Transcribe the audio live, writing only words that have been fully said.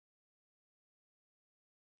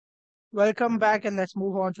Welcome back, and let's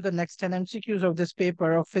move on to the next 10 MCQs of this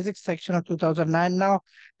paper of physics section of 2009. Now,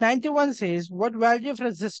 91 says, what value of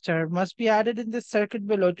resistor must be added in this circuit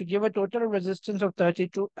below to give a total resistance of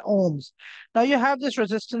 32 ohms? Now, you have this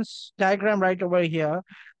resistance diagram right over here,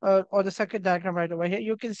 or the circuit diagram right over here.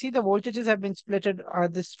 You can see the voltages have been splitted,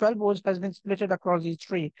 this 12 volts has been splitted across these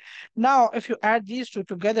three. Now, if you add these two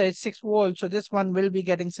together, it's 6 volts, so this one will be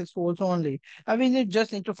getting 6 volts only. And we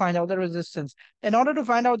just need to find out the resistance. In order to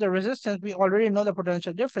find out the resistance, we already know the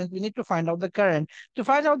potential difference. We need to find out the current. To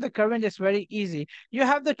find out the current is very easy. You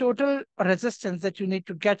have the total resistance that you need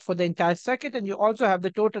to get for the entire circuit, and you also have the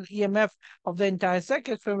total EMF of the entire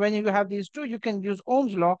circuit. So when you have these two, you can use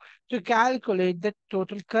Ohm's law to calculate the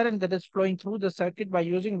total current that is flowing through the circuit by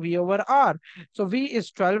using V over R. So V is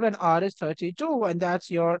 12 and R is 32, and that's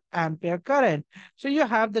your ampere current. So you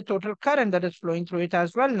have the total current that is flowing through it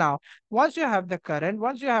as well now. Once you have the current,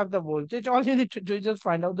 once you have the voltage, all you need to do is just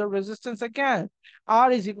find out the resistance again.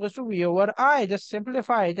 R is equals to V over I. Just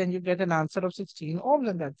simplify it and you get an answer of 16 ohms,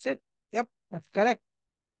 and that's it. Yep, that's correct.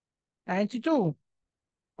 92.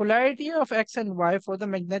 Polarity of X and Y for the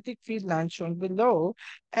magnetic field line shown below.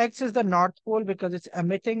 X is the north pole because it's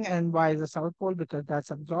emitting, and Y is the south pole because that's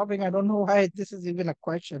absorbing. I don't know why this is even a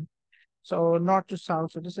question. So north to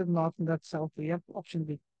south. So this is north and that's south. So yep, option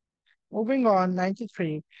B. Moving on,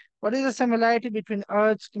 93. What is the similarity between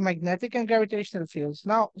Earth's magnetic and gravitational fields?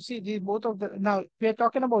 Now, see, these both of the now we are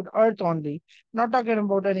talking about Earth only, not talking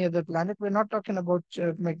about any other planet. We're not talking about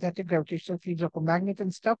magnetic gravitational fields of a magnet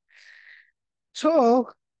and stuff. So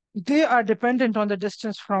they are dependent on the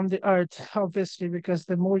distance from the Earth, obviously, because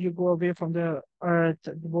the more you go away from the Earth,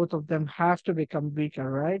 both of them have to become weaker,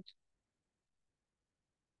 right?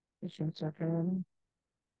 Just one second.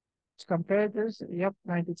 Let's compare this. Yep,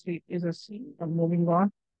 93 is a C. I'm moving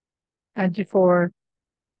on. 94.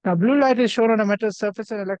 Now, blue light is shown on a metal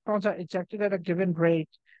surface and electrons are ejected at a given rate.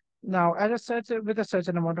 Now, at a certain with a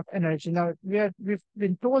certain amount of energy. Now, we've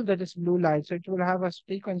been told that it's blue light, so it will have a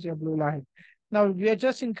frequency of blue light. Now, we are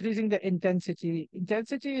just increasing the intensity.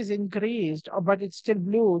 Intensity is increased, but it's still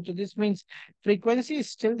blue. So this means frequency is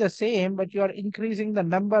still the same, but you are increasing the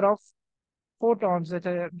number of photons that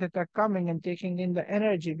are coming and taking in the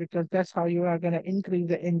energy, because that's how you are going to increase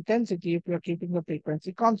the intensity if you're keeping the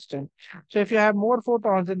frequency constant. So if you have more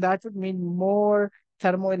photons, then that would mean more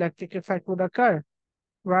thermoelectric effect would occur,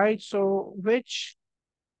 right? So which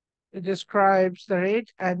describes the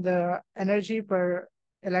rate and the energy per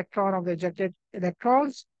electron of the ejected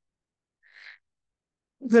electrons.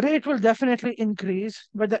 The rate will definitely increase,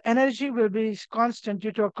 but the energy will be constant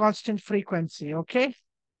due to a constant frequency, okay?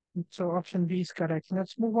 So option B is correct.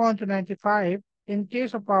 Let's move on to 95. In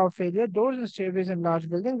case of power failure, doors and stairways in large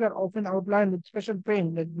buildings are often outlined with special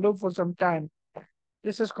paint that glow for some time.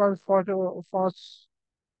 This is called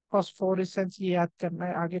phosphorescence. ये याद करना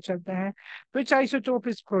है, आगे चलते हैं. Which isotope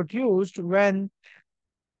is produced when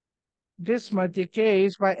bismuth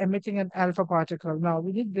decays by emitting an alpha particle? Now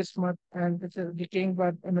we need bismuth and it is decaying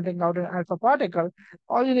by emitting out an alpha particle.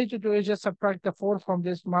 All you need to do is just subtract the 4 from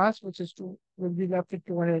this mass, which is 2, will be left with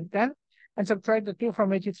 210, and subtract the 2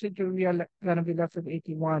 from 83 to we are going to be left with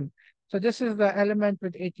 81. So this is the element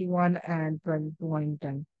with 81 and 22 and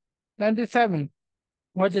 10. 97.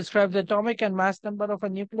 What describes the atomic and mass number of a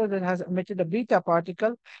nucleus that has emitted a beta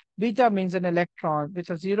particle? Beta means an electron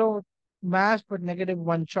with a zero mass but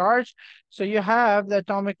 -1 charge. So you have the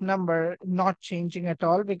atomic number not changing at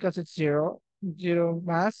all because it's zero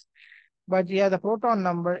mass. But yeah, the proton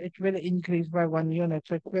number, it will increase by 1 unit,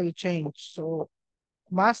 so it will change. So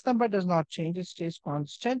mass number does not change, it stays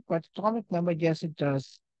constant, but atomic number, yes, it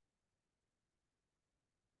does.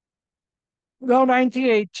 Now,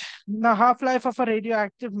 98. The half-life of a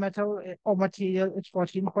radioactive metal or material is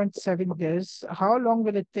 14.7 years. How long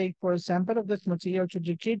will it take for a sample of this material to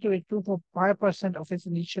decay to a 2.5% of its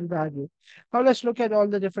initial value? Now, let's look at all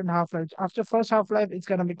the different half-lives. After first half-life, it's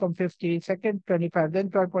going to become 50, second 25,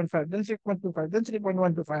 then 12.5, then 6.25, then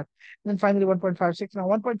 3.125, then finally 1.56. Now,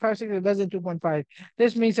 1.56 is less than 2.5.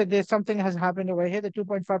 This means that there's something has happened over here. The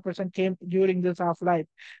 2.5% came during this half-life.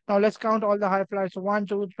 Now, let's count all the half-lives. 1,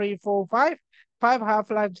 2, 3, 4, 5. 5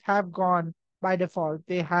 half-lives have gone by default.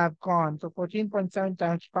 They have gone. So 14.7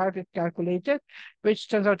 times 5 is calculated, which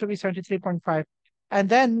turns out to be 73.5. And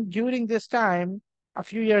then during this time, a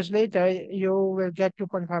few years later, you will get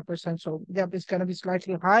 2.5%. So yeah, it's going to be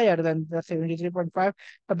slightly higher than the 73.5.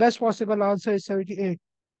 The best possible answer is 78.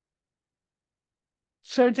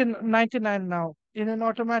 99 now. In an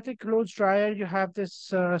automatic clothes dryer, you have this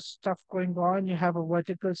stuff going on. You have a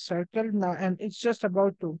vertical circle now, and it's just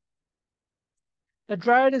about to The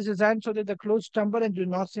dryer is designed so that the clothes tumble and do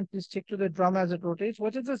not simply stick to the drum as it rotates.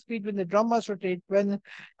 What is the speed when the drum must rotate when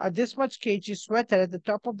this much kg sweater at the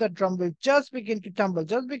top of the drum will just begin to tumble?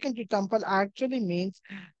 Just begin to tumble actually means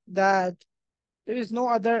that there is no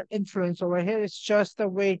other influence over here. It's just the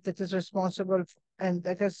weight that is responsible and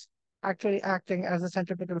that is actually acting as a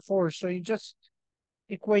centripetal force. So you just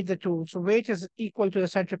equate the two. So weight is equal to the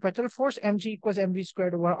centripetal force. Mg equals mv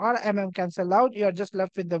squared over r. Mm cancel out. You are just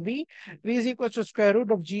left with the v. V is equal to square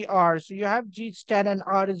root of gr. So you have g is 10 and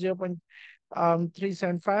r is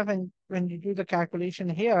 0.375. And when you do the calculation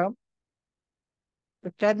here,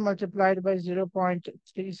 the 10 multiplied by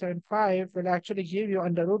 0.375 will actually give you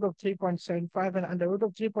under root of 3.75, and under root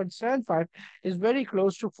of 3.75 is very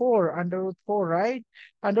close to 4, under root 4, right?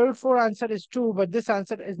 Under root 4 answer is 2, but this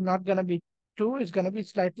answer is not going to be 2, it's going to be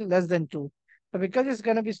slightly less than 2. So because it's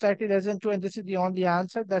going to be slightly less than 2 and this is the only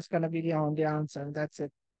answer, that's going to be the only answer. That's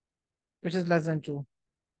it, which is less than 2.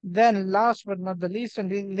 Then, last but not the least, a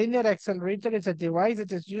linear accelerator is a device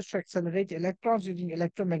that is used to accelerate electrons using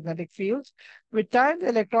electromagnetic fields. With time, the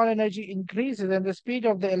electron energy increases and the speed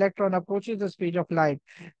of the electron approaches the speed of light.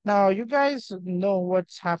 Now, you guys know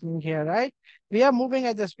what's happening here, right? We are moving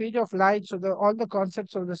at the speed of light, so all the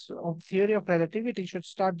concepts of this of theory of relativity should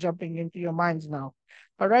start jumping into your minds now.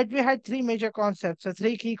 All right, we had three major concepts, the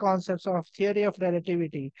three key concepts of theory of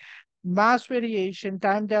relativity: mass variation,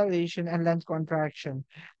 time dilation, and length contraction.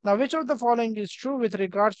 Now, which of the following is true with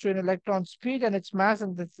regards to an electron speed and its mass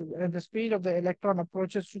and the speed of the electron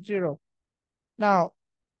approaches to zero? Now,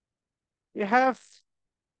 you have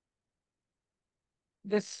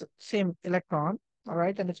this same electron, all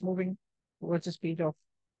right, and it's moving towards the speed of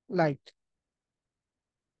light.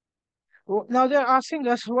 Now, they're asking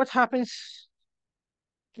us what happens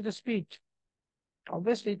to the speed.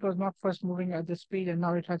 Obviously, it was not first moving at the speed, and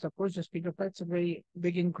now it has approached the speed of light. It's a very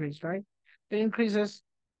big increase, right? It increases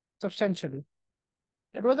substantially.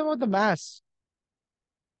 And what about the mass?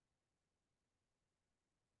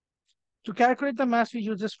 To calculate the mass, we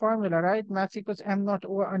use this formula, right? Mass equals m naught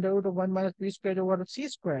over under root of 1 minus v squared over c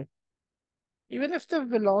squared. Even if the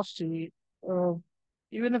velocity, uh,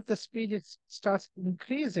 even if the speed starts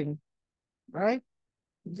increasing, right?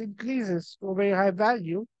 It increases to a very high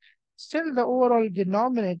value. Still, the overall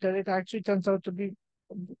denominator, it actually turns out to be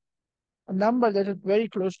a number that is very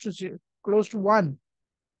close to zero, close to 1.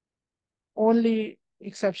 Only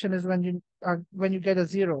exception is when you get a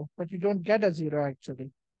 0, but you don't get a 0 actually.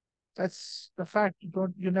 That's the fact.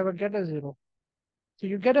 You never get a 0. So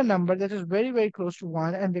you get a number that is very, very close to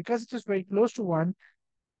 1. And because it is very close to 1,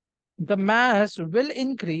 the mass will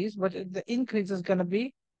increase, but the increase is going to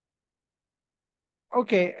be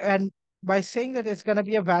okay. And by saying that it's going to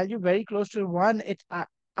be a value very close to 1,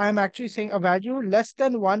 I'm actually saying a value less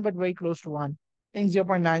than 1, but very close to 1 in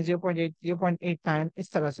 0.9, 0.8, 0.89. It's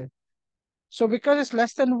the So because it's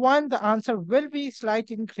less than 1, the answer will be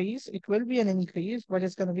slight increase. It will be an increase, but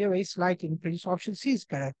it's going to be a very slight increase. Option C is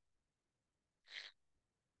correct.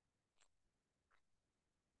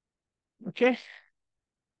 Okay.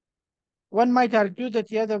 One might argue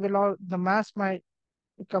that, yeah, the mass might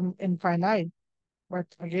become infinite, but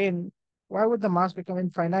again, why would the mass become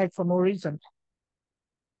infinite for no reason?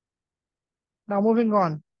 Now, moving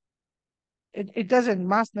on. It doesn't.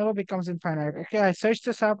 Mass never becomes infinite. Okay, I searched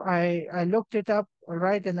this up. I looked it up, all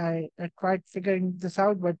right, and I tried figuring this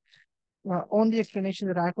out, but only explanation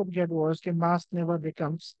that I could get was that mass never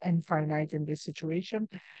becomes infinite in this situation,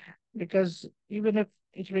 because even if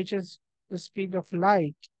it reaches the speed of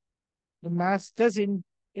light, the mass doesn't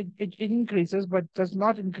it increases but does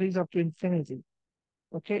not increase up to infinity.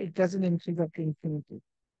 Okay, it doesn't increase up to infinity.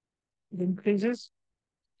 It increases,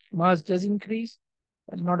 mass does increase,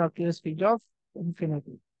 but not up to the speed of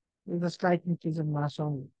infinity. With a slight increase in mass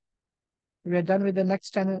only. We are done with the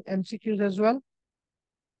next 10 MCQs as well.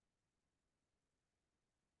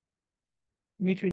 Meet with